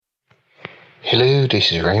Hello,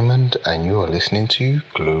 this is Raymond, and you are listening to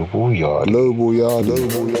Global Yard. Global Yadi.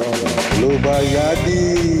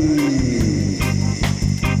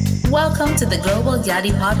 Welcome to the Global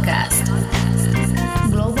Yadi podcast.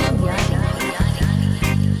 Global Yadi.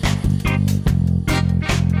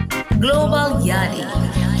 Global Yadi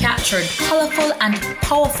captured colorful and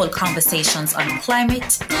powerful conversations on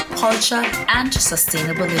climate, culture, and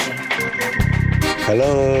sustainable living.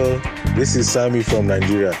 Hello, this is Sammy from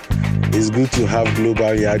Nigeria. It's good to have Global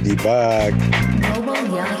Yadi back. Global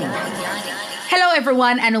Yadi. Hello,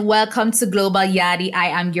 everyone, and welcome to Global Yadi. I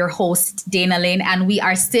am your host, Dana Lynn, and we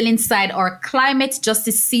are still inside our Climate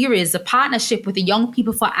Justice Series, a partnership with the Young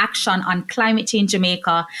People for Action on Climate Change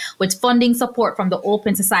Jamaica, with funding support from the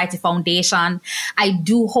Open Society Foundation. I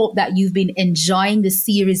do hope that you've been enjoying the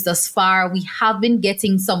series thus far. We have been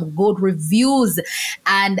getting some good reviews,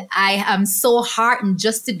 and I am so heartened.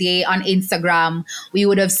 Just today on Instagram, we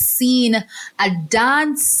would have seen a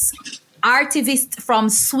dance artist from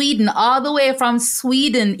Sweden, all the way from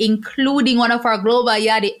Sweden, including one of our Global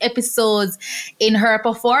Yadi episodes in her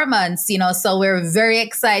performance, so we're very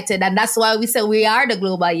excited. And that's why we say we are the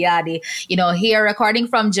Global Yadi, here recording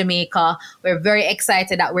from Jamaica. We're very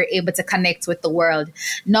excited that we're able to connect with the world.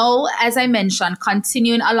 Now, as I mentioned,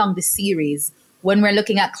 continuing along the series, when we're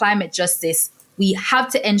looking at climate justice, we have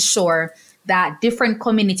to ensure that different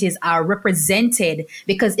communities are represented,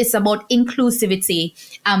 because it's about inclusivity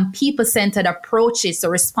and people-centered approaches to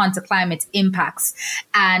respond to climate impacts.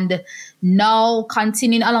 And now,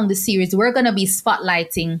 continuing along the series, we're going to be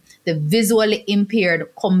spotlighting the visually impaired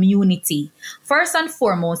community. First and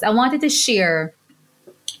foremost, I wanted to share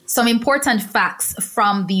some important facts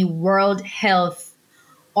from the World Health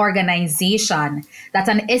Organization that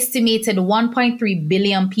an estimated 1.3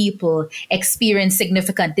 billion people experience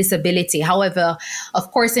significant disability. However,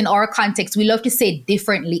 of course, in our context, we love to say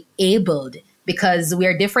differently abled, because we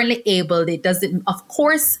are differently abled. It doesn't, of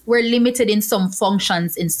course, we're limited in some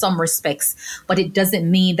functions in some respects, but it doesn't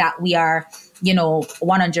mean that we are,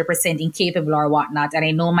 100% incapable or whatnot. And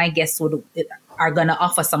I know my guests are going to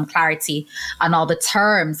offer some clarity on all the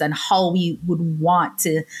terms and how we would want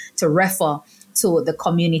to refer to the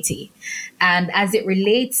community. And as it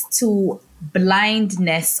relates to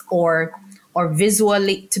blindness or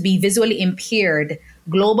to be visually impaired,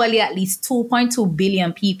 globally, at least 2.2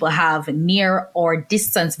 billion people have near or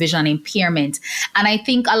distance vision impairment. And I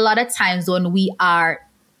think a lot of times when we are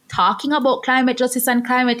talking about climate justice and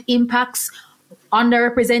climate impacts,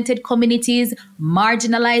 underrepresented communities,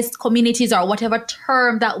 marginalized communities, or whatever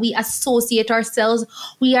term that we associate ourselves,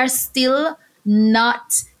 we are still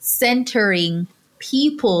not centering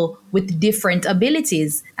people with different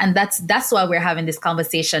abilities. And that's why we're having this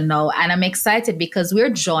conversation now. And I'm excited because we're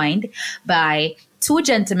joined by two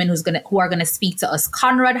gentlemen who are going to speak to us.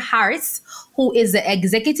 Conrad Harris, who is the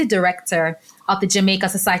Executive Director of the Jamaica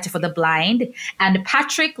Society for the Blind, and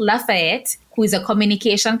Patrick Layafette, who is a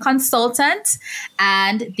communication consultant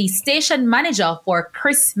and the station manager for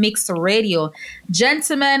Chris Mix Radio.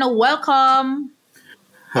 Gentlemen, welcome.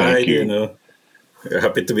 Hi, Dana.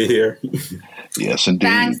 Happy to be here. Yes, indeed.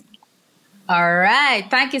 Thanks. All right.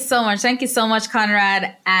 Thank you so much. Thank you so much,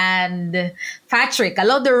 Conrad and Patrick. I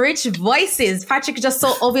love the rich voices. Patrick is just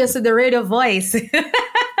so obviously the radio voice. When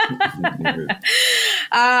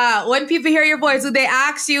people hear your voice, do they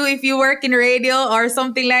ask you if you work in radio or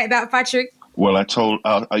something like that, Patrick? Well, I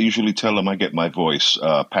usually tell them I get my voice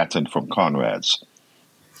patterned from Conrad's.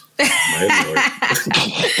 Oh,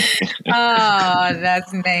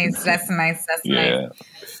 that's nice. That's nice. Yeah.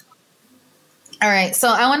 All right. So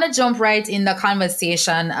I want to jump right in the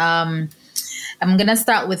conversation. I'm going to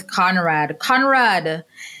start with Conrad. Conrad,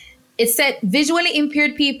 it said visually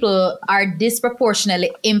impaired people are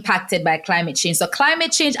disproportionately impacted by climate change. So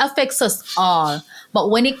climate change affects us all.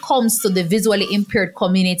 But when it comes to the visually impaired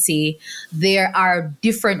community, there are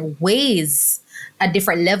different ways at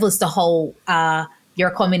different levels to how your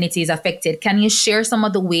community is affected. Can you share some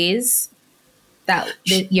of the ways that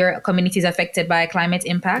your community is affected by climate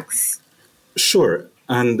impacts? Sure.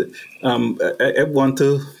 And I want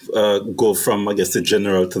to go from, I guess, the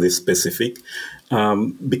general to the specific,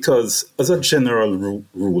 because as a general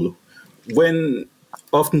rule,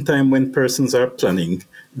 oftentimes when persons are planning,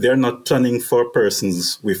 they're not planning for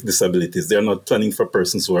persons with disabilities. They're not planning for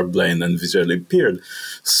persons who are blind and visually impaired.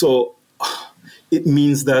 So it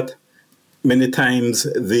means that many times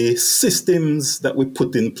the systems that we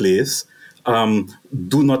put in place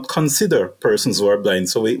do not consider persons who are blind.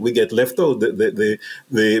 So we get left out.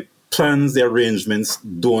 The plans, the arrangements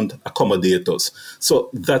don't accommodate us. So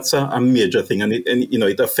that's a major thing. And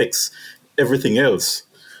it affects everything else.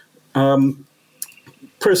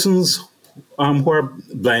 Persons who are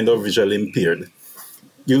blind or visually impaired,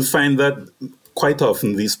 you'll find that quite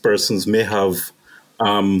often these persons may have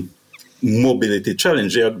mobility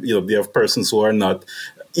challenge. They have persons who are not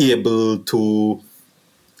able to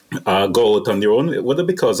go out on their own, whether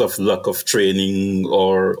because of lack of training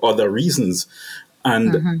or other reasons.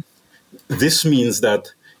 And this means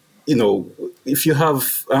that, if you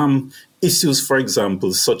have issues, for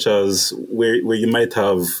example, such as where you might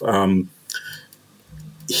have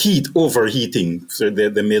overheating, so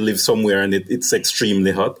they may live somewhere and it's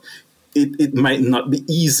extremely hot, it might not be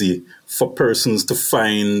easy for persons to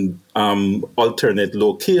find alternate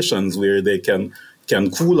locations where they can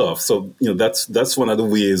cool off. So that's one of the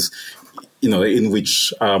ways in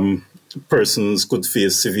which persons could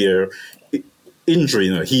face severe injury,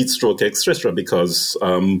 heat stroke, etc., because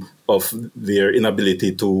of their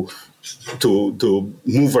inability to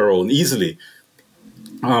move around easily.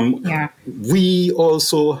 We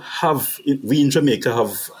also we in Jamaica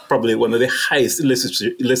have probably one of the highest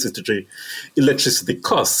electricity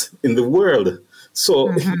costs in the world.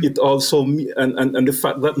 So it also, and the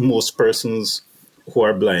fact that most persons who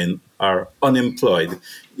are blind are unemployed,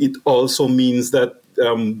 it also means that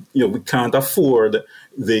we can't afford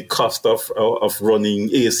the cost of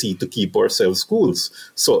running AC to keep ourselves schools.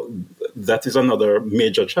 So that is another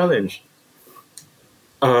major challenge.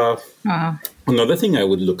 Another thing I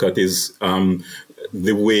would look at is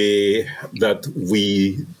the way that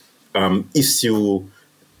we issue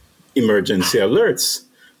emergency alerts,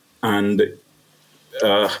 and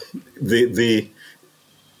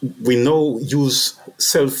we now use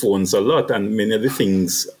cell phones a lot, and many of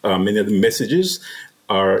the messages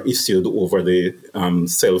are issued over the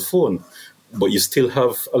cell phone. But you still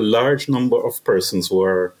have a large number of persons who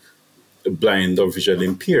are blind or visually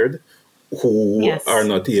impaired who are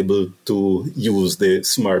not able to use the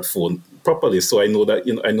smartphone properly. So I know that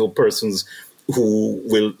I know persons who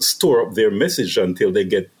will store up their message until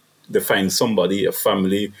they find somebody, a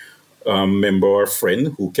family member or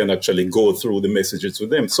friend, who can actually go through the messages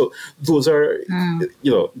with them. So those are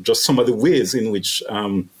just some of the ways in which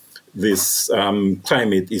this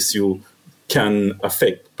climate issue can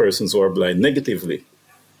affect persons who are blind negatively.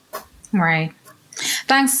 Right.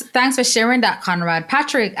 Thanks for sharing that, Conrad.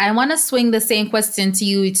 Patrick, I want to swing the same question to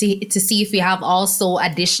you to see if you have also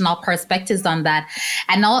additional perspectives on that.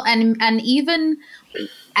 And even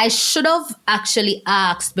I should have actually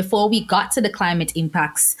asked before we got to the climate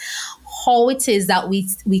impacts, how it is that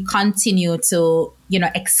we continue to,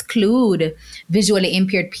 exclude visually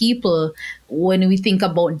impaired people when we think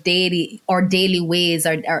about daily ways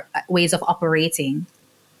or ways of operating.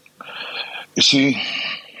 You see,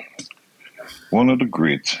 one of the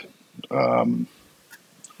great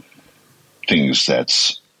things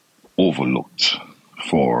that's overlooked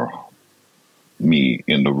for me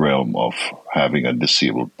in the realm of having a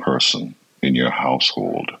disabled person in your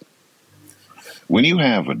household, when you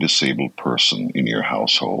have a disabled person in your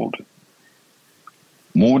household,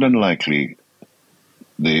 more than likely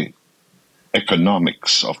the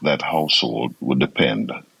economics of that household would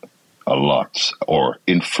depend a lot or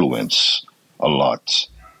influence a lot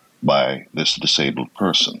by this disabled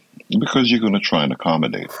person, because you're going to try and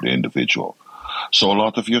accommodate the individual. So a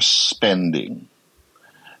lot of your spending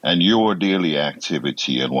and your daily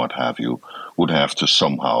activity and what have you would have to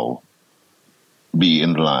somehow be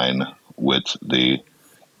in line with the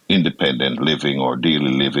independent living or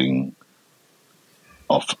daily living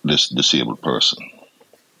of this disabled person.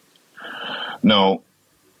 Now,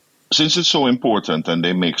 since it's so important and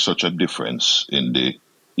they make such a difference in the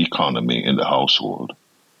economy in the household,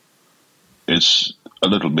 it's a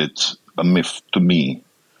little bit a myth to me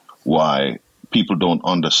why people don't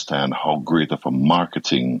understand how great of a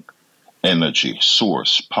marketing energy,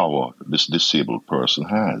 source, power this disabled person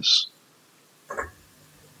has.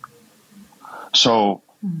 So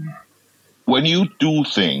when you do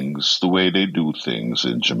things the way they do things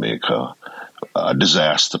in Jamaica,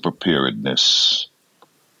 disaster preparedness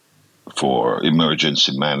for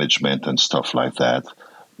emergency management and stuff like that,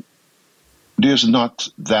 there's not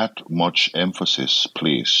that much emphasis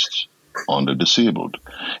placed on the disabled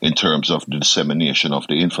in terms of the dissemination of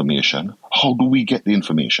the information. How do we get the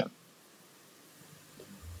information?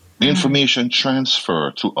 The information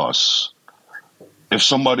transfer to us. If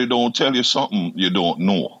somebody don't tell you something you don't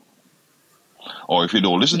know, or if you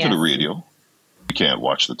don't listen to the radio, you can't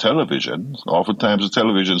watch the television. Oftentimes the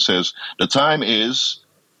television says the time is,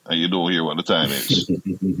 and you don't hear what the time is.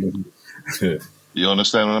 You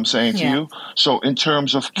understand what I'm saying to you? So in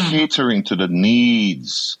terms of catering to the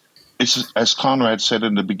needs, it's, as Conrad said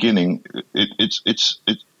in the beginning, it's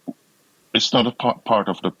not a part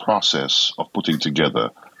of the process of putting together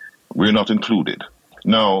We're not included.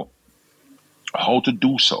 Now, how to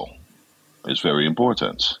do so is very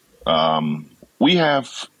important. We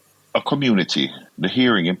have a community, the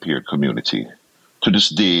hearing impaired community. To this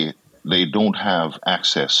day, they don't have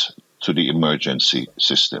access to the emergency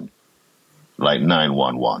system, like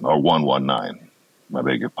 911 or 119. I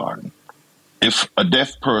beg your pardon. If a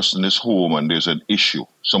deaf person is home and there's an issue,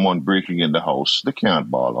 someone breaking in the house, they can't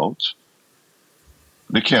bawl out.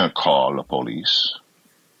 They can't call the police.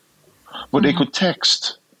 But they could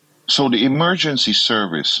text. So the emergency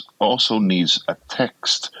service also needs a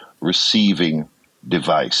text receiving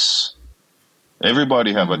device.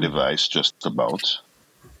 Everybody have a device just about.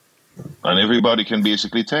 And everybody can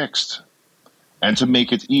basically text. And to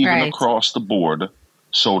make it even across the board,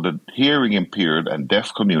 so the hearing impaired and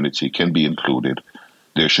deaf community can be included,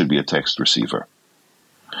 there should be a text receiver.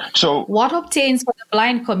 So what obtains for the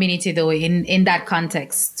blind community, though, in that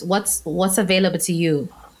context? What's available to you?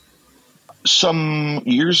 Some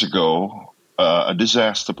years ago, a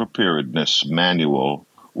disaster preparedness manual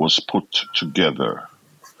was put together.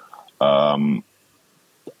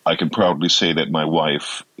 I can proudly say that my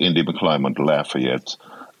wife, Indy McClymont Lafayette,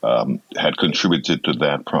 had contributed to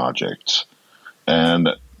that project. And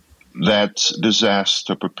that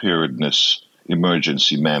disaster preparedness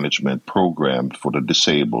emergency management program for the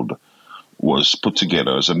disabled was put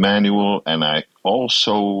together as a manual. And I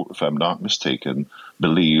also, if I'm not mistaken,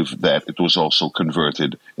 believe that it was also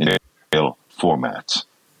converted in Braille format.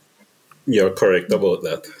 You're correct about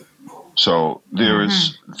that. So there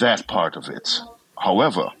is that part of it.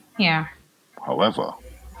 However,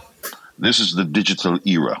 this is the digital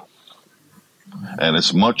era, and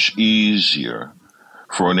it's much easier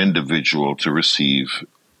for an individual to receive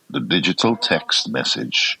the digital text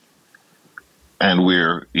message. And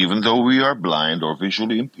even though we are blind or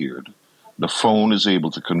visually impaired, the phone is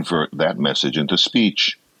able to convert that message into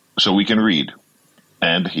speech so we can read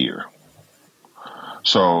and hear.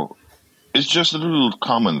 So it's just the little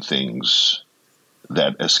common things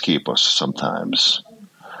that escape us sometimes.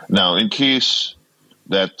 Now, in case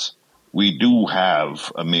that we do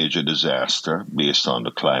have a major disaster based on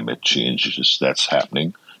the climate changes that's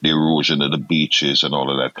happening, the erosion of the beaches and all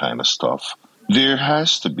of that kind of stuff, there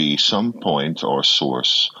has to be some point or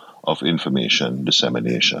source of information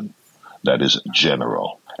dissemination that is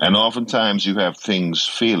general. And oftentimes you have things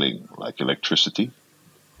failing, like electricity,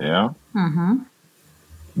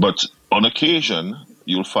 But on occasion,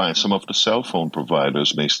 you'll find some of the cell phone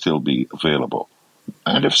providers may still be available.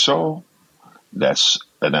 And if so, that's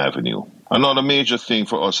an avenue. Another major thing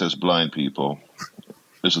for us as blind people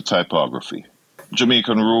is the typography.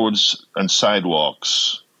 Jamaican roads and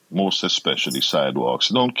sidewalks, most especially sidewalks,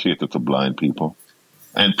 don't cater to blind people.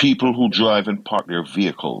 And people who drive and park their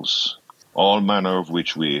vehicles, all manner of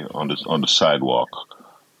which way on the sidewalk,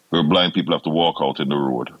 where blind people have to walk out in the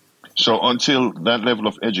road. So until that level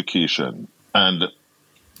of education and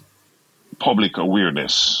public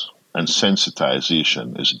awareness and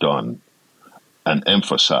sensitization is done and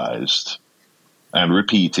emphasized and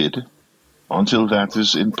repeated, until that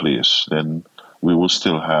is in place, then we will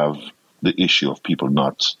still have the issue of people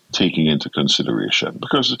not taking into consideration.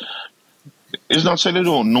 Because it's not saying they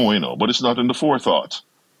don't know, but it's not in the forethought.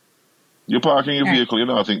 You're parking your vehicle, you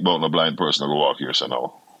don't think about a blind person who walk here, so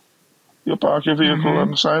no. You park your vehicle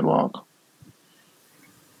on the sidewalk.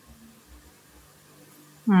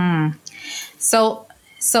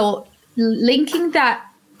 So linking that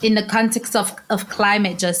in the context of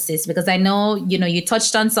climate justice, because I know, you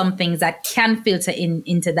touched on some things that can filter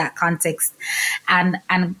into that context. And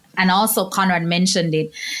also Conrad mentioned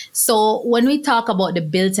it. So when we talk about the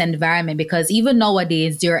built environment, because even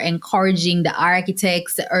nowadays they're encouraging the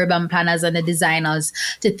architects, the urban planners and the designers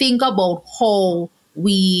to think about how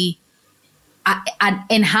we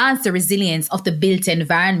enhance the resilience of the built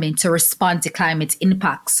environment to respond to climate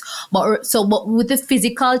impacts. But with the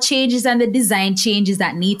physical changes and the design changes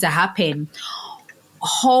that need to happen,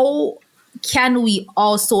 how can we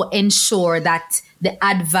also ensure that the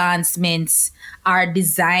advancements are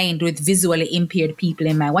designed with visually impaired people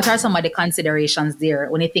in mind? What are some of the considerations there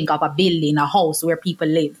when you think of a building, a house where people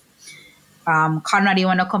live? Conrad, you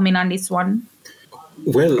want to come in on this one?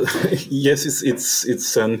 Well, yes,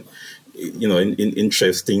 it's an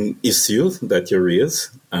interesting issue that you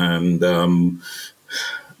raise, and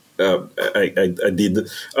I did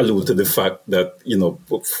allude to the fact that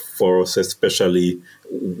for us especially,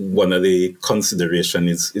 one of the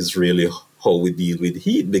considerations is really how we deal with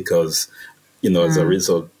heat, because as a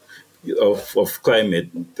result of climate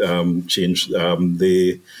change,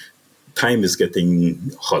 the time is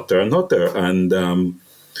getting hotter and hotter, and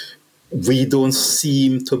we don't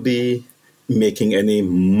seem to be making any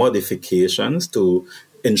modifications to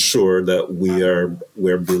ensure that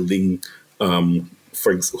we're building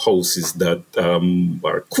houses that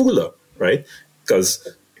are cooler, right?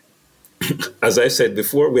 Because as I said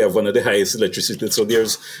before, we have one of the highest electricity, so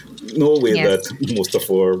there's no way that most of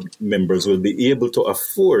our members will be able to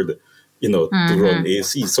afford, to run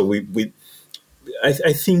AC. So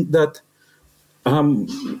I think that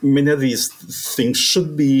many of these things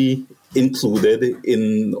should be included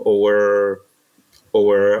in our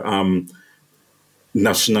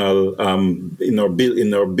national in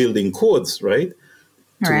our building codes, right?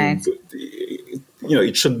 Right.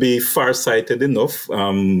 It should be far-sighted enough,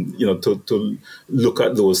 to look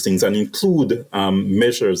at those things and include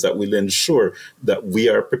measures that will ensure that we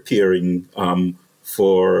are preparing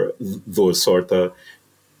for those sort of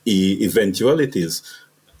eventualities.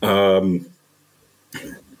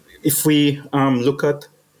 If we look at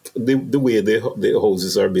the way the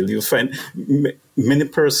houses are built, you find many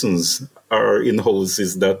persons are in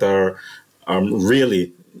houses that are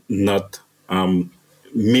really not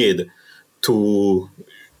made to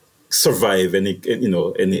survive any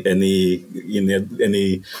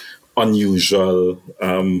unusual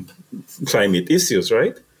climate issues,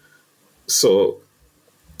 right? So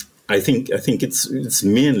I think it's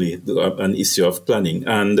mainly an issue of planning.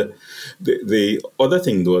 And the other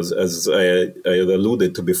thing was, as I had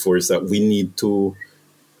alluded to before, is that we need to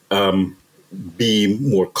be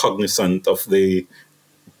more cognizant of the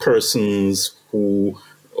persons who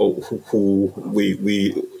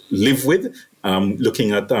we live with,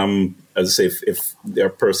 looking at, as I say, if there are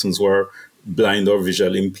persons who are blind or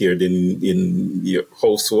visually impaired in your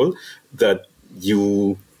household, that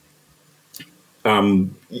you're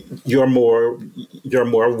more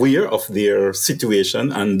aware of their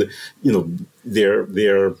situation and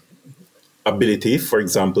their ability, for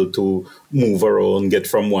example, to move around, get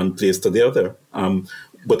from one place to the other.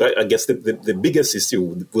 But I guess the biggest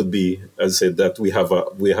issue would be, as I said, that we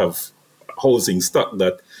have housing stock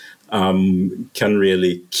that can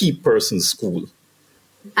really keep persons cool.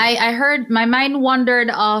 I heard, my mind wandered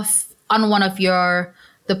off on one of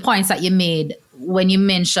the points that you made when you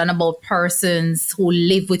mentioned about persons who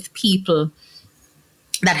live with people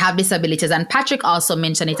that have disabilities, and Patrick also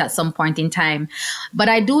mentioned it at some point in time. But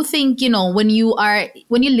I do think, when you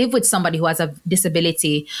live with somebody who has a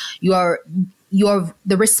disability, the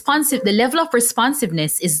level of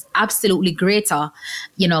responsiveness is absolutely greater,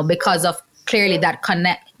 because of clearly that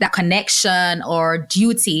connection or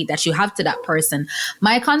duty that you have to that person.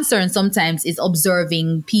 My concern sometimes is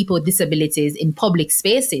observing people with disabilities in public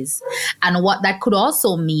spaces, and what that could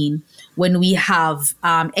also mean when we have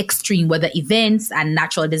extreme weather events and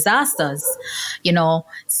natural disasters,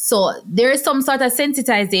 So there is some sort of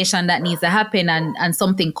sensitization that needs to happen, and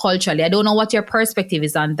something culturally. I don't know what your perspective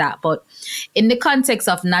is on that, but in the context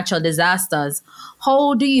of natural disasters,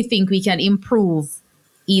 how do you think we can improve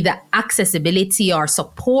either accessibility or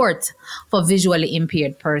support for visually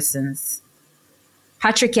impaired persons?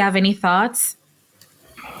 Patrick, you have any thoughts?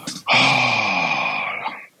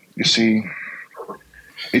 You see,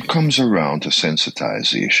 it comes around to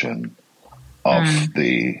sensitization of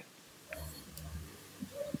the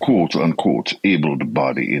quote unquote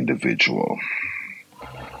able-bodied individual.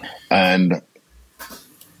 And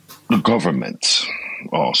the government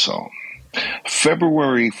also.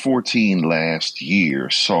 February 14 last year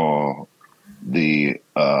saw the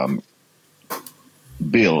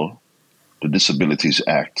bill, the Disabilities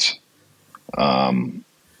Act, come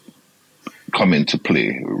into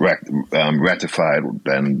play, ratified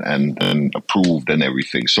and approved and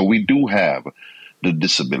everything. So we do have the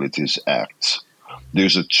Disabilities Act.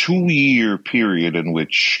 There's a 2-year period in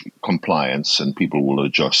which compliance and people will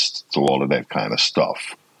adjust to all of that kind of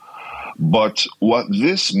stuff. But what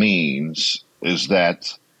this means is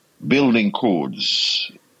that building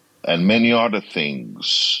codes and many other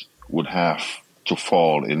things would have to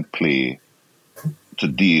fall in play to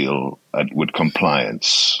deal with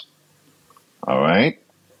compliance. All right?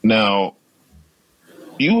 Now,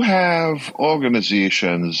 you have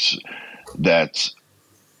organizations that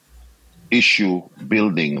issue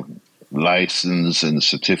building license and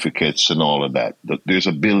certificates and all of that. There's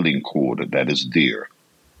a building code that is there.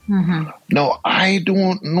 Mm-hmm. Now, I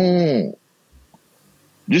don't know.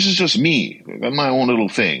 This is just me, my own little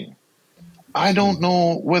thing. I don't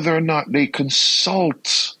know whether or not they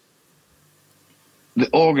consult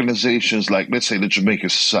the organizations like, let's say, the Jamaica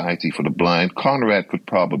Society for the Blind. Conrad could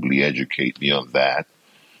probably educate me on that.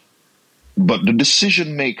 But the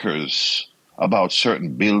decision makers about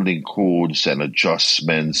certain building codes and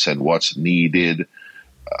adjustments and what's needed,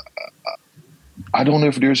 I don't know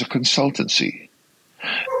if there's a consultancy.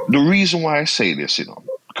 The reason why I say this,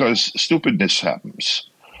 because stupidness happens.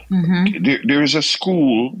 There is a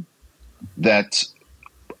school that,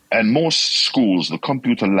 and most schools, the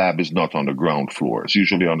computer lab is not on the ground floor. It's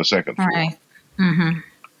usually on the second floor. Right.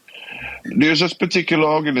 There's a particular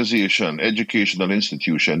organization, educational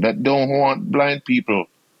institution, that don't want blind people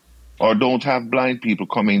or don't have blind people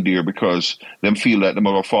coming there because them feel that they're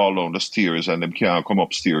going to fall down the stairs and them can't come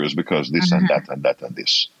upstairs because this and that and that and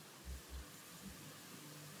this.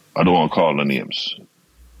 I don't want to call the names.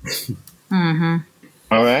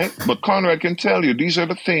 All right? But Conrad can tell you, these are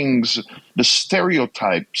the things, the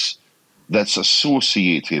stereotypes that's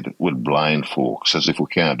associated with blind folks, as if we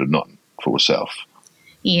can't do nothing for ourselves.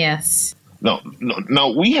 Yes.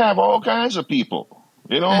 No, we have all kinds of people,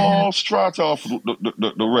 all strata of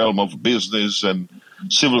the realm of business and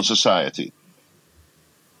civil society.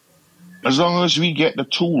 As long as we get the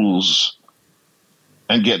tools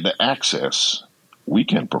and get the access, we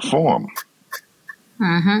can perform.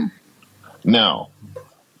 Now,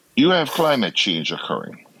 you have climate change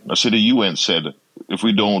occurring. I said the UN said if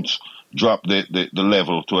we don't drop the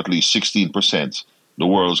level to at least 16%, the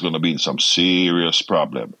world's going to be in some serious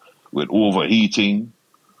problem with overheating,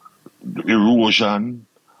 erosion,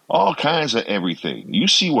 all kinds of everything. You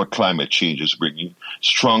see what climate change is bringing.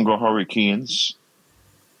 Stronger hurricanes,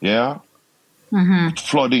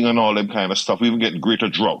 flooding and all them kind of stuff. We're even getting greater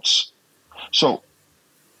droughts. So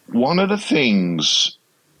one of the things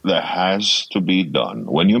that has to be done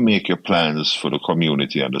when you make your plans for the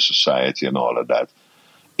community and the society and all of that,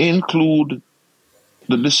 include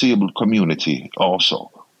the disabled community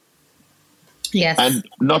also. Yes. And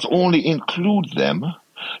not only include them,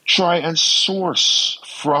 try and source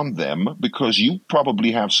from them, because you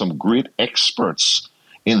probably have some great experts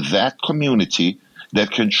in that community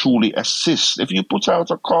that can truly assist. If you put out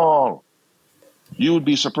a call, you would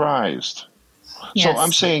be surprised. Yes. So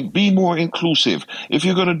I'm saying be more inclusive. If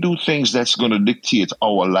you're going to do things that's going to dictate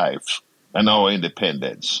our life and our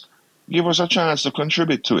independence, give us a chance to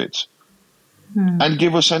contribute to it. And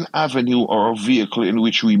give us an avenue or a vehicle in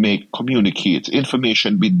which we may communicate,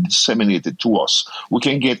 information be disseminated to us. We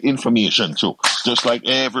can get information too, just like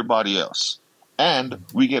everybody else. And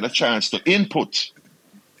we get a chance to input.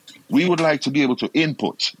 We would like to be able to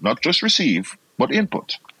input, not just receive, but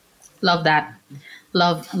input. Love that.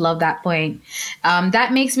 Love that point.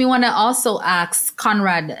 That makes me want to also ask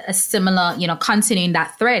Conrad a similar, continuing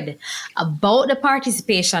that thread about the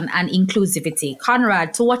participation and inclusivity.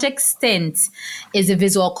 Conrad, to what extent is the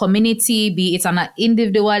visual community, be it on an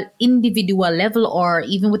individual level or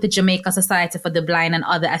even with the Jamaica Society for the Blind and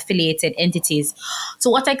other affiliated entities, to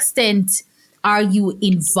what extent are you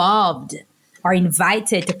involved or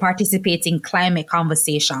invited to participate in climate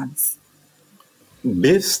conversations?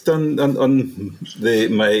 Based on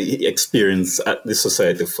my experience at the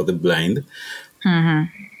Society for the Blind,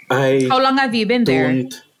 How long have you been there?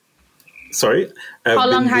 Sorry? I've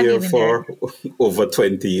been there for over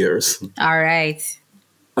 20 years. All right.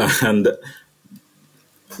 And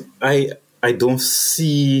I don't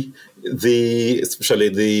see especially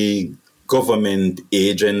the government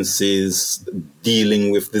agencies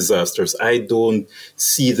dealing with disasters. I don't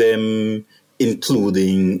see them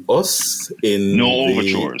including us in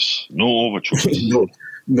overtures. No,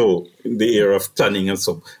 in the area of planning and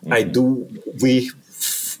so.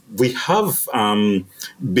 We have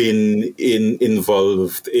been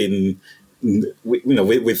involved in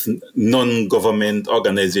with non-government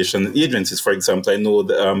organization agencies. For example, I know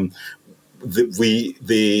that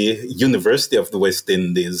the University of the West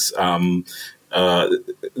Indies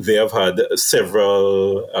they have had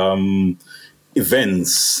several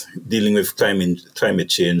events dealing with climate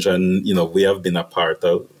change, and we have been a part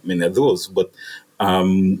of many of those. But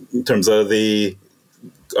in terms of the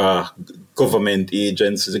government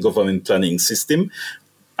agencies, the government planning system,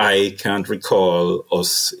 I can't recall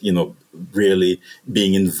us, really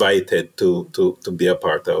being invited to be a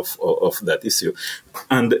part of that issue.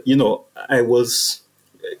 And I was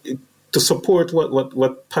to support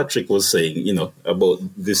what Patrick was saying, about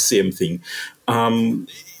the same thing.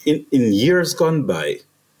 In years gone by,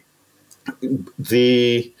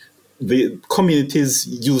 the communities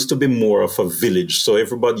used to be more of a village, so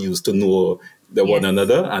everybody used to know one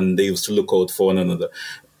another, and they used to look out for one another.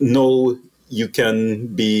 Now you can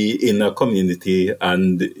be in a community,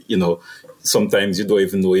 and sometimes you don't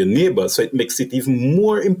even know your neighbor, so it makes it even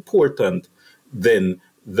more important then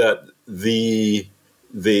that the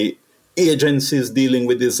agencies dealing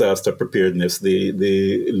with disaster preparedness,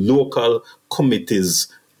 the local committees,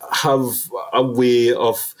 have a way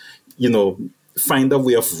of, find a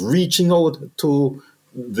way of reaching out to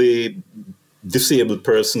the disabled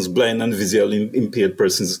persons, blind and visually impaired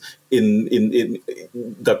persons in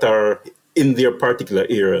that are in their particular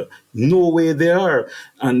area. No way they are,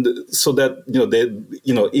 and so that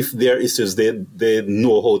if there are issues, they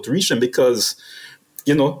know how to reach them, because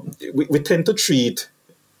we tend to treat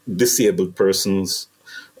disabled persons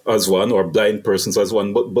as one, or blind persons as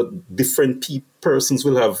one, but different persons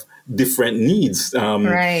will have different needs.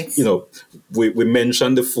 Right. We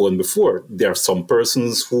mentioned the phone before. There are some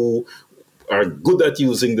persons who are good at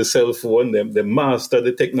using the cell phone, they master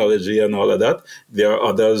the technology and all of that. There are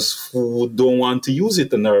others who don't want to use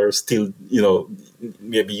it and are still,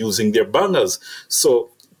 maybe using their bangers. So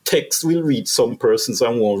text will reach some persons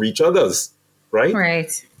and won't reach others, right?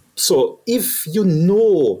 Right. So if you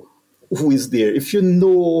know who is there, if you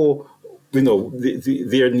know,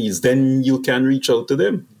 their needs, then you can reach out to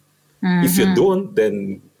them. Mm-hmm. If you don't,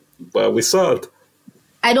 then we solved.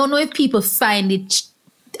 I don't know if people find it,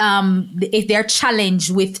 if they're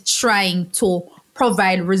challenged with trying to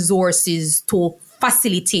provide resources to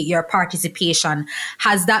facilitate your participation.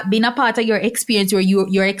 Has that been a part of your experience where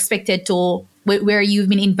you're expected to, where you've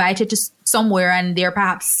been invited to somewhere and there are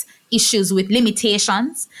perhaps issues with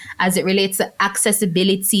limitations as it relates to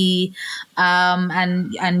accessibility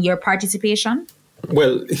and your participation?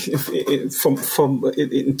 Well, from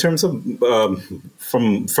in terms of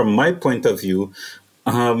from my point of view,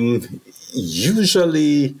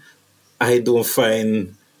 usually I don't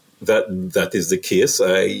find that is the case.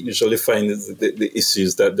 I usually find the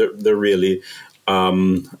issues that they're really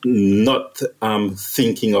not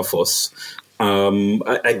thinking of us.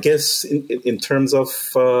 I guess in terms of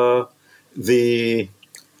the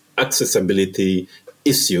accessibility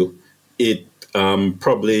issue, it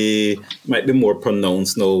probably might be more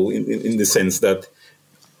pronounced now in the sense that,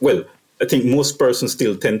 well, I think most persons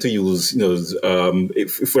still tend to use,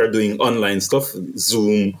 if we're doing online stuff,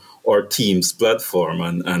 Zoom or Teams platform,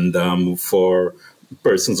 and for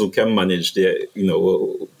persons who can manage the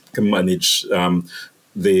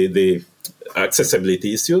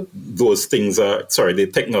accessibility issue, those things are the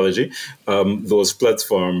technology. Those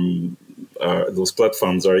platforms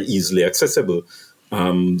are easily accessible.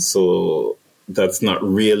 So that's not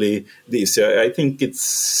really the issue. I think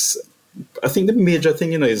the major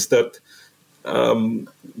thing, is that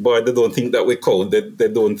they don't think that we count. They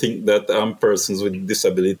don't think that persons with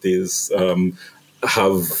disabilities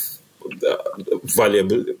have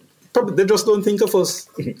valuable. Probably they just don't think of us.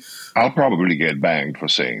 I'll probably get banged for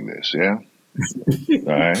saying this. Yeah.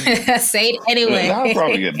 All right. Say it anyway. I'll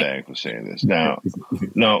probably get banged for saying this. Now,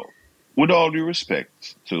 with all due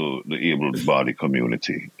respect to the able-bodied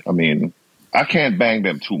community, I mean, I can't bang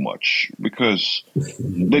them too much because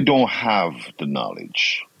they don't have the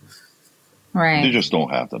knowledge. Right. They just don't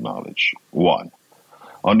have the knowledge. One.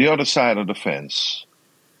 On the other side of the fence,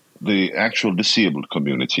 the actual disabled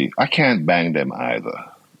community, I can't bang them either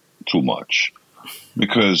too much.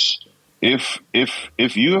 Because if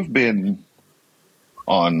you have been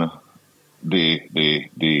on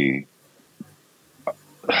the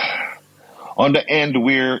on the end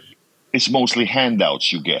where it's mostly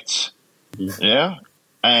handouts you get, yeah,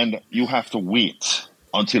 and you have to wait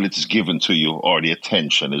until it's given to you or the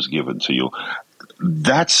attention is given to you.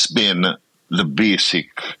 That's been the basic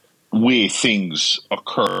way things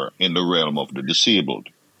occur in the realm of the disabled.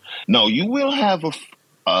 Now, you will have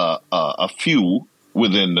a few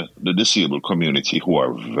within the disabled community who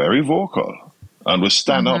are very vocal and will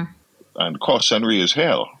stand up and cuss and raise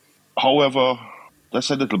hell. However, that's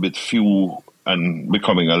a little bit few and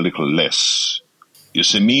becoming a little less. You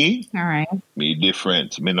see me? All right. Me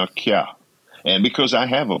different. Me not care. And because I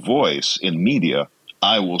have a voice in media,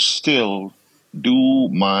 I will still do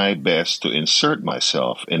my best to insert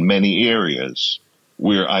myself in many areas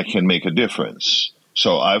where I can make a difference.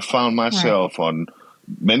 So I've found myself on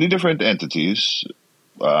many different entities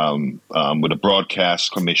with a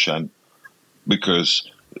broadcast commission, because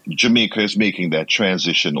Jamaica is making that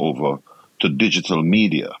transition over to digital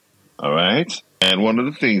media. All right? And one of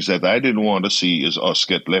the things that I didn't want to see is us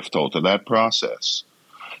get left out of that process.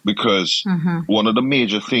 Because one of the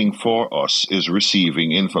major things for us is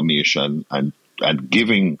receiving information and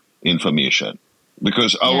giving information.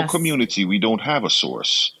 Because our community, we don't have a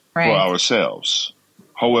source for ourselves.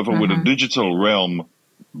 However, with the digital realm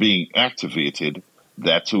being activated,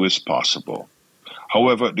 that too is possible.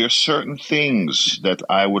 However, there are certain things that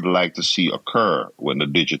I would like to see occur when the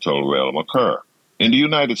digital realm occur. In the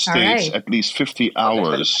United States, at least 50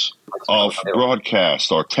 hours of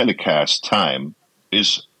broadcast or telecast time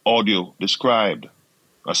is audio described.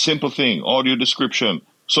 A simple thing, audio description.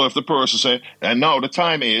 So if the person say, and now the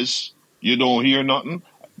time is, you don't hear nothing,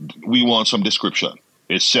 we want some description.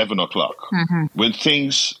 It's 7 o'clock. When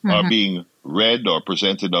things are being read or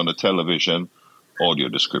presented on the television, audio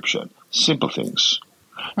description, simple things.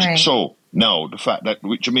 Right. So now the fact that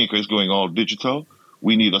Jamaica is going all digital,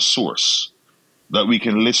 we need a source that we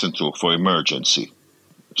can listen to for emergency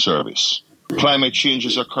service. Climate change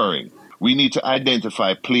is occurring. We need to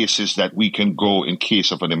identify places that we can go in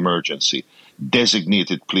case of an emergency,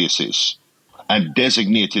 designated places, and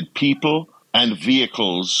designated people and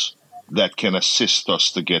vehicles that can assist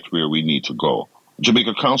us to get where we need to go.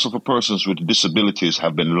 Jamaica Council for Persons with Disabilities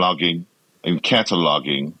have been logging and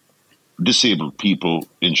cataloging disabled people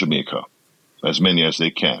in Jamaica, as many as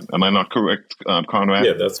they can. Am I not correct, Conrad?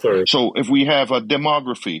 Yeah, that's correct. So if we have a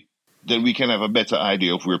demography, then we can have a better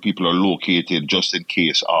idea of where people are located just in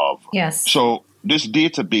case of. Yes. So this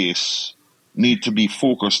database need to be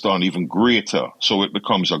focused on even greater, so it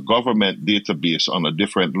becomes a government database on a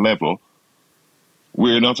different level,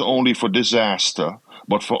 where not only for disaster,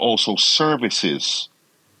 but for also services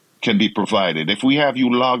can be provided. If we have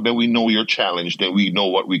you logged and we know your challenge, then we know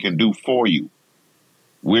what we can do for you,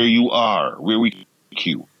 where you are, where we can take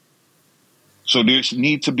you. So there's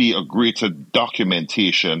need to be a greater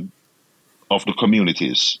documentation of the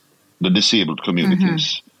communities, the disabled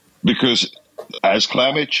communities, because as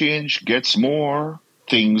climate change gets more,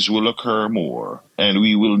 things will occur more, and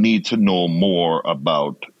we will need to know more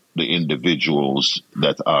about the individuals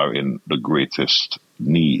that are in the greatest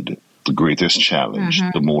need, the greatest challenge,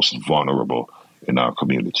 the most vulnerable in our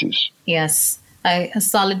communities. Yes, a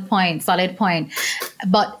solid point.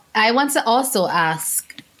 But I want to also ask,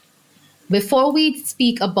 before we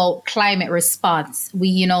speak about climate response,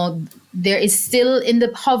 there is still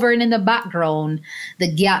hovering in the background the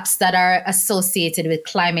gaps that are associated with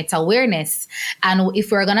climate awareness. And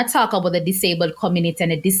if we're going to talk about the disabled community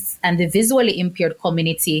and the visually impaired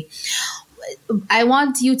community, I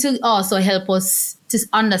want you to also help us to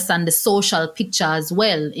understand the social picture as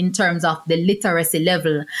well, in terms of the literacy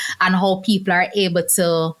level and how people are able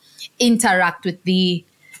to interact with the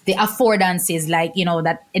affordances,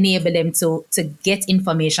 that enable them to get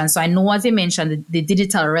information. So I know, as you mentioned, the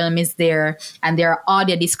digital realm is there, and there are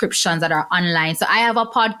audio descriptions that are online. So I have a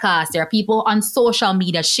podcast. There are people on social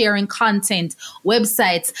media sharing content,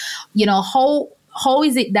 websites. How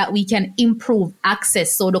is it that we can improve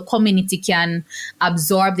access so the community can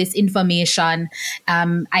absorb this information?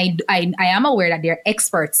 I am aware that there are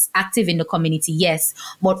experts active in the community, yes,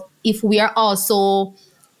 but if we are also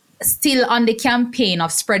still on the campaign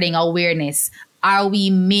of spreading awareness, are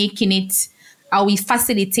we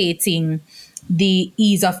facilitating the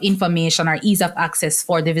ease of information or ease of access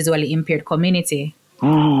for the visually impaired community?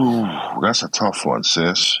 Ooh, that's a tough one,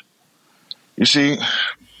 sis. You see,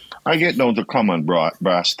 I get down to common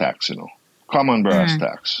brass tacks, common brass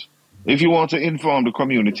tacks. If you want to inform the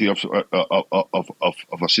community of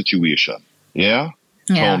a situation,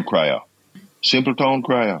 town crier, simple town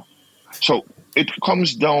crier. So it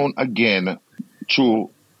comes down again to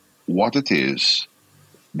what it is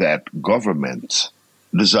that government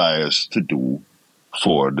desires to do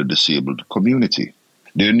for the disabled community.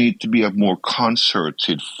 There needs to be a more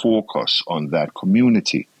concerted focus on that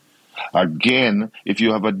community. Again, if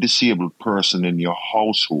you have a disabled person in your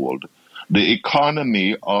household, the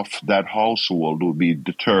economy of that household will be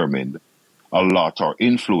determined a lot or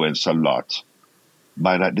influenced a lot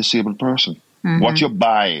by that disabled person. What you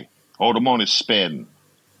buy, how the money is spent.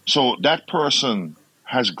 So that person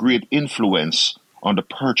has great influence on the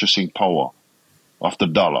purchasing power of the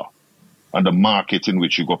dollar and the market in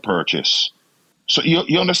which you go purchase. So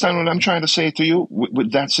you understand what I'm trying to say to you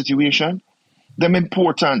with that situation? They're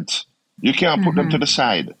important. You can't put them to the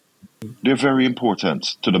side. They're very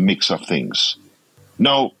important to the mix of things.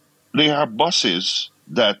 Now, there are buses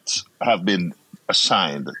that have been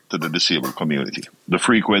assigned to the disabled community. The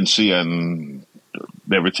frequency and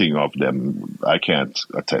everything of them, I can't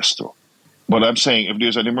attest to. But I'm saying, if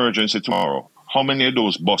there's an emergency tomorrow, how many of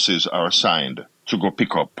those buses are assigned to go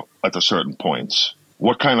pick up at a certain point?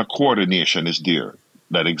 What kind of coordination is there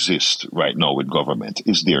that exists right now with government?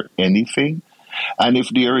 Is there anything? And if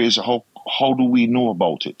there is, how do we know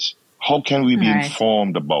about it? How can we be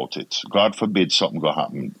informed about it? God forbid something go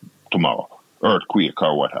happen tomorrow, earthquake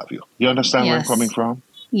or what have you. You understand where I'm coming from?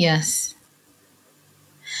 Yes.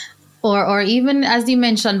 Or even, as you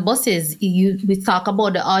mentioned, buses. We talk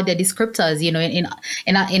about the audio descriptors.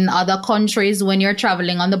 In other countries, when you're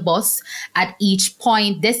traveling on the bus, at each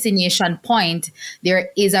destination point, there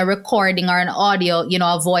is a recording or an audio,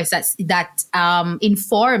 a voice that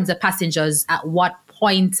informs the passengers at what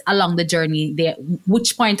point along the journey they're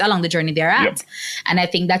at. Yep. And I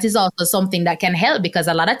think that is also something that can help, because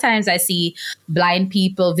a lot of times I see blind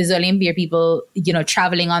people, visually impaired people,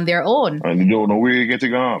 traveling on their own. And you don't know where you're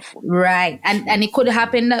getting off. Right. And it could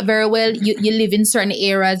happen very well. You live in certain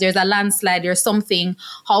areas, there's a landslide, there's something.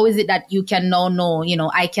 How is it that you can now know,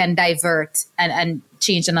 I can divert and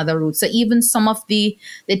change another route? So even some of the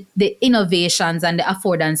innovations and the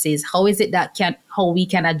affordances, how is it that how we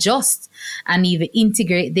can adjust and even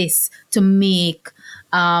integrate this to make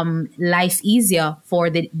life easier for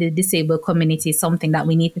the disabled community, something that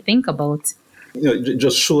we need to think about. It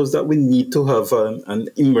just shows that we need to have an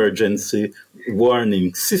emergency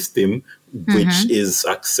warning system which is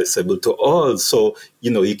accessible to all. So,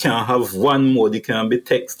 you can't have one mode, you can't be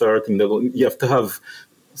text or thing. You have to have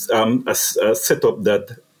a setup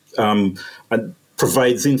that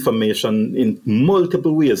provides information in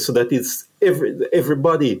multiple ways, so that it's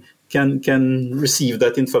everybody can receive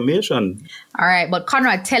that information. All right, but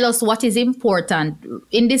Conrad, tell us what is important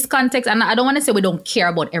in this context. And I don't want to say we don't care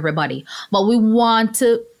about everybody, but we want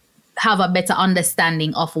to have a better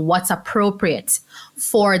understanding of what's appropriate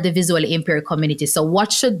for the visually impaired community. So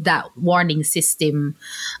what should that warning system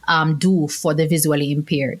do for the visually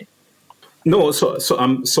impaired? No, so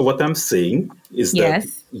what I'm saying is that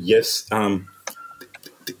yes,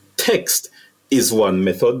 text is one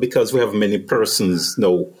method, because we have many persons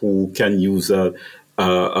now who can use a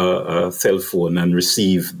cell phone and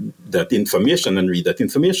receive that information and read that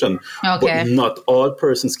information. Okay. But not all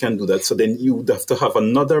persons can do that. So then you would have to have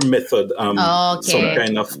another method, some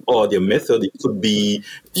kind of audio method. It could be,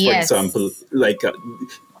 for example, like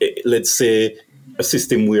let's say a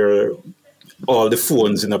system where all the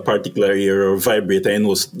phones in a particular area vibrate. I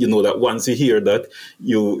know, that once you hear that,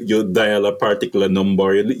 you dial a particular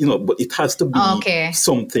number, but it has to be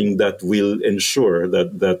something that will ensure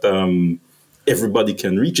that everybody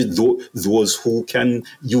can reach it, those who can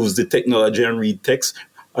use the technology and read text,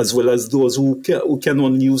 as well as those who can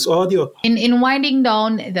only use audio. In winding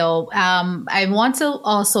down, though, I want to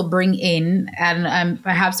also bring in, and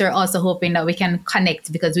perhaps we're also hoping that we can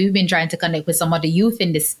connect, because we've been trying to connect with some of the youth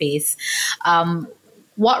in this space.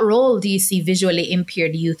 What role do you see visually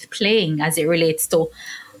impaired youth playing as it relates to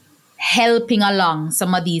helping along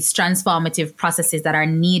some of these transformative processes that are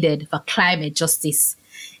needed for climate justice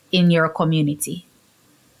in your community?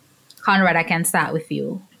 Conrad, I can start with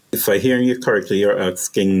you. If I hear you correctly, you're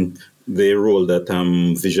asking the role that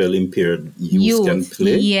visually impaired youth can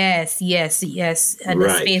play? Yes, and the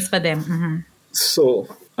space for them. Mm-hmm. So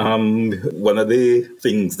one of the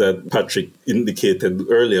things that Patrick indicated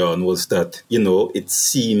early on was that, it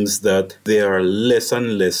seems that there are less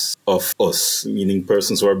and less of us, meaning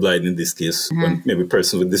persons who are blind in this case, and maybe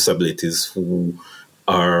persons with disabilities who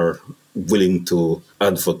are willing to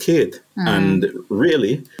advocate. And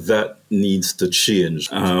really, that needs to change.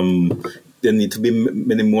 There need to be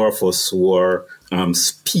many more of us who are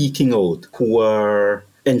speaking out, who are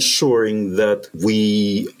ensuring that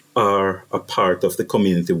we are a part of the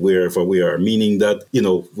community wherever we are, meaning that,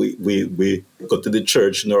 we go to the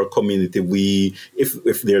church in our community.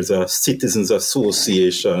 If there's a citizens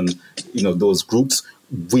association, those groups,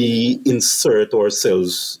 we insert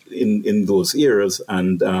ourselves in those areas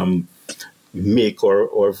and make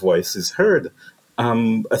our voices heard.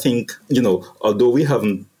 I think, although we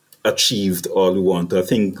haven't achieved all we want, I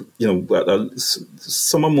think,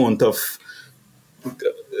 some amount of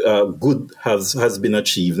good has been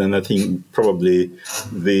achieved. And I think probably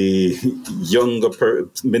many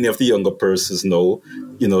of the younger persons now,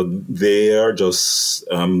 they are just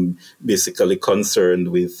basically concerned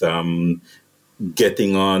with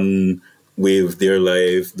getting on with their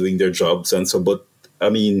life, doing their jobs. And so, but I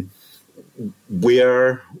mean, we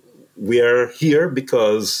are here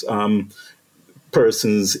because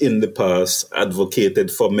persons in the past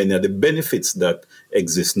advocated for many of the benefits that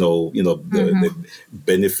exist now. The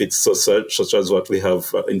benefits such as what we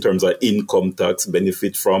have in terms of income tax,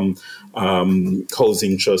 benefit from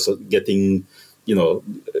housing trust, getting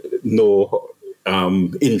no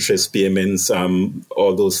interest payments,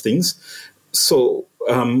 all those things. So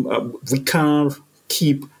we can't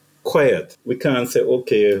keep quiet. We can't say,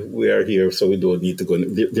 okay, we are here, so we don't need to go.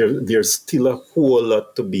 There's still a whole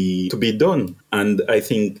lot to be done. And I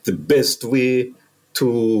think the best way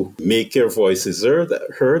to make your voices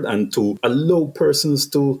heard and to allow persons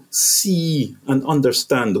to see and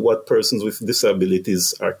understand what persons with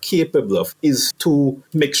disabilities are capable of is to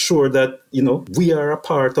make sure that, we are a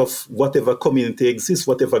part of whatever community exists,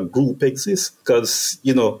 whatever group exists. Because,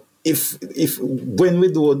 if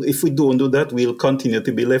we don't do that, we'll continue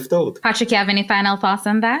to be left out. Patrick, you have any final thoughts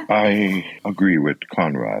on that? I agree with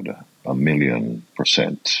Conrad.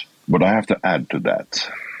 1,000,000%. But I have to add to that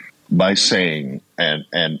by saying, and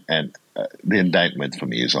the indictment for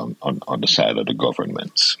me is on the side of the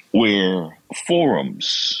government, where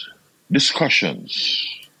forums, discussions,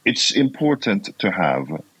 it's important to have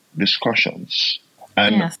discussions.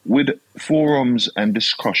 And with forums and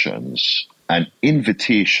discussions, an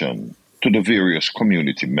invitation to the various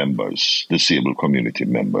community members, disabled community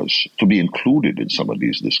members, to be included in some of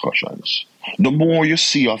these discussions. The more you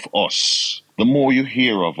see of us, the more you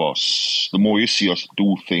hear of us, the more you see us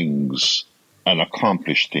do things and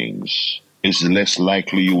accomplish things, is the less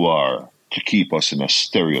likely you are to keep us in a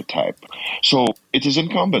stereotype. So it is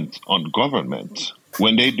incumbent on government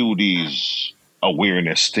when they do these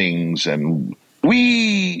awareness things, and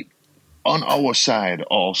we on our side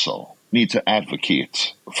also need to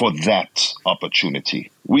advocate for that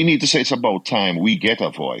opportunity. We need to say it's about time we get a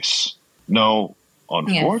voice. Now,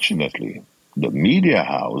 unfortunately, the media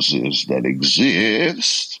houses that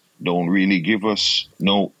exist don't really give us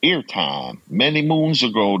no airtime. Many moons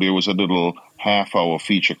ago, there was a little half-hour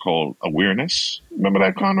feature called Awareness. Remember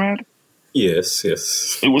that, Conrad? Yes,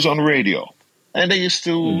 yes. It was on radio. And they used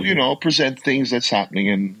to, present things that's happening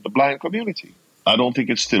in the blind community. I don't think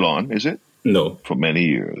it's still on, is it? No. For many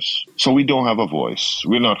years. So we don't have a voice.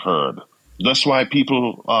 We're not heard. That's why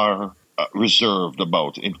people are reserved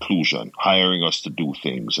about inclusion, hiring us to do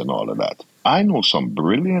things and all of that. I know some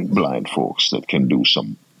brilliant blind folks that can do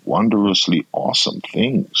some wondrously awesome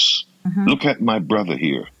things. Mm-hmm. Look at my brother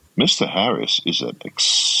here. Mr. Harris is an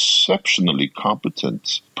exceptionally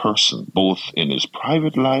competent person, both in his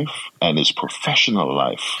private life and his professional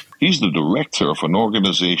life. He's the director of an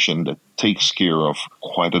organization that takes care of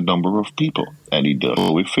quite a number of people, and he does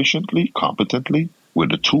so efficiently, competently,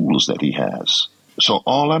 with the tools that he has. So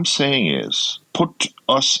all I'm saying is, put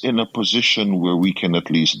us in a position where we can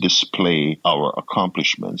at least display our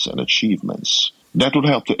accomplishments and achievements. That would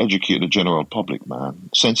help to educate the general public, man.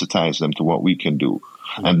 Sensitize them to what we can do.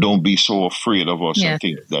 And don't be so afraid of us and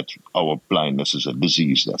think that our blindness is a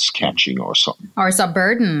disease that's catching or something. Or it's a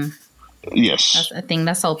burden. Yes. I think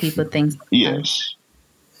that's how people think. Yes.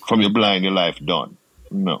 From your blind, your life done.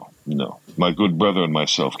 No. My good brother and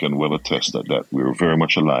myself can well attest that we're very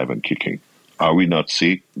much alive and kicking. Are we not,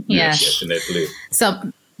 see? Yes. Definitely.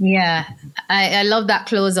 So, yeah, I love that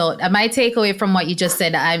closeout. My takeaway from what you just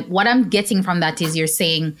said, what I'm getting from that is you're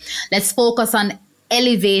saying, let's focus on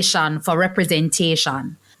elevation for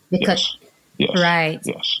representation. Because, yes. Right.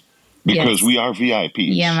 Yes. Because we are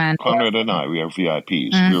VIPs. Yeah, man. Conrad and I, we are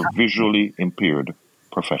VIPs. Mm-hmm. We're visually impaired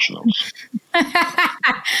professionals.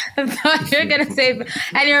 I thought you were going to say,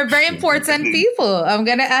 and you're very important people. I'm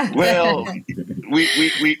going to ask. Well, we're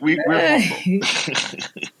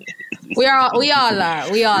humble. We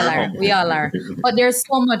all are. But there's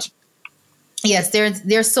so much. Yes,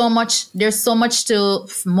 there's so much to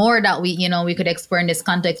more that we could explore in this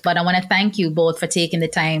context. But I want to thank you both for taking the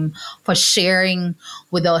time for sharing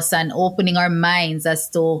with us and opening our minds as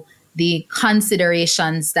to the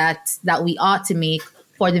considerations that we ought to make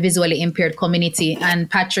for the visually impaired community. And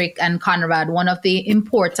Patrick and Conrad, one of the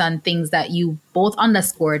important things that you both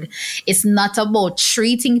underscored, it's not about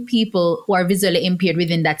treating people who are visually impaired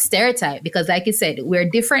within that stereotype, because like you said, we're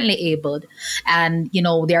differently abled, and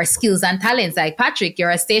there are skills and talents. Like Patrick,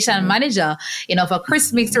 you're a station manager, for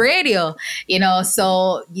Chris Mix Radio,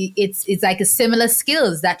 so it's like a similar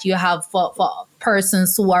skills that you have for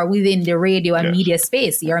persons who are within the radio and media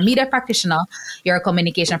space. You're a media practitioner, you're a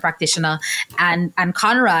communication practitioner, and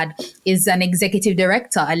Conrad is an executive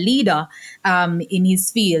director, a leader in his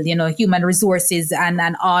field, human resources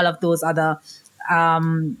and all of those other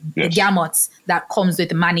gamuts that comes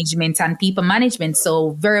with management and people management.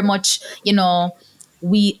 So very much,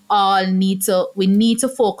 we need to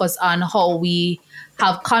focus on how we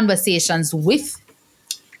have conversations with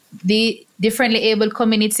the differently abled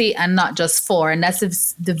community and not just for. And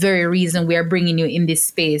that's the very reason we are bringing you in this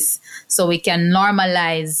space, so we can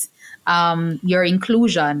normalize your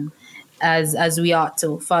inclusion as we ought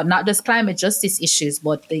to, for not just climate justice issues,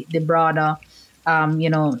 but the broader,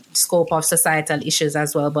 scope of societal issues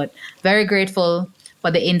as well. But very grateful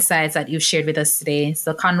for the insights that you've shared with us today.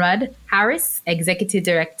 So Conrad Harris, Executive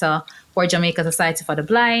Director for Jamaica Society for the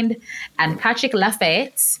Blind, and Patrick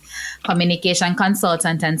Layafette, Communication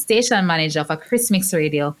Consultant and Station Manager for Chris Mix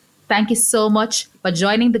Radio. Thank you so much for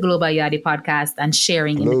joining the Global Yardie podcast and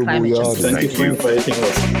sharing in the climate justice. Thank you for inviting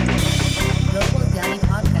us. Global Yardie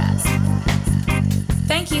podcast.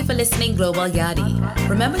 Thank you for listening, Global Yardie.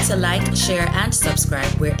 Remember to like, share, and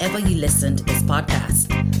subscribe wherever you listen to this podcast.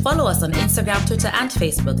 Follow us on Instagram, Twitter, and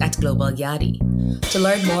Facebook at Global Yardie. To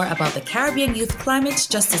learn more about the Caribbean Youth Climate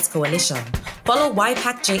Justice Coalition, follow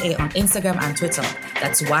YPACJA on Instagram and Twitter.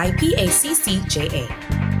 That's YPACCJA.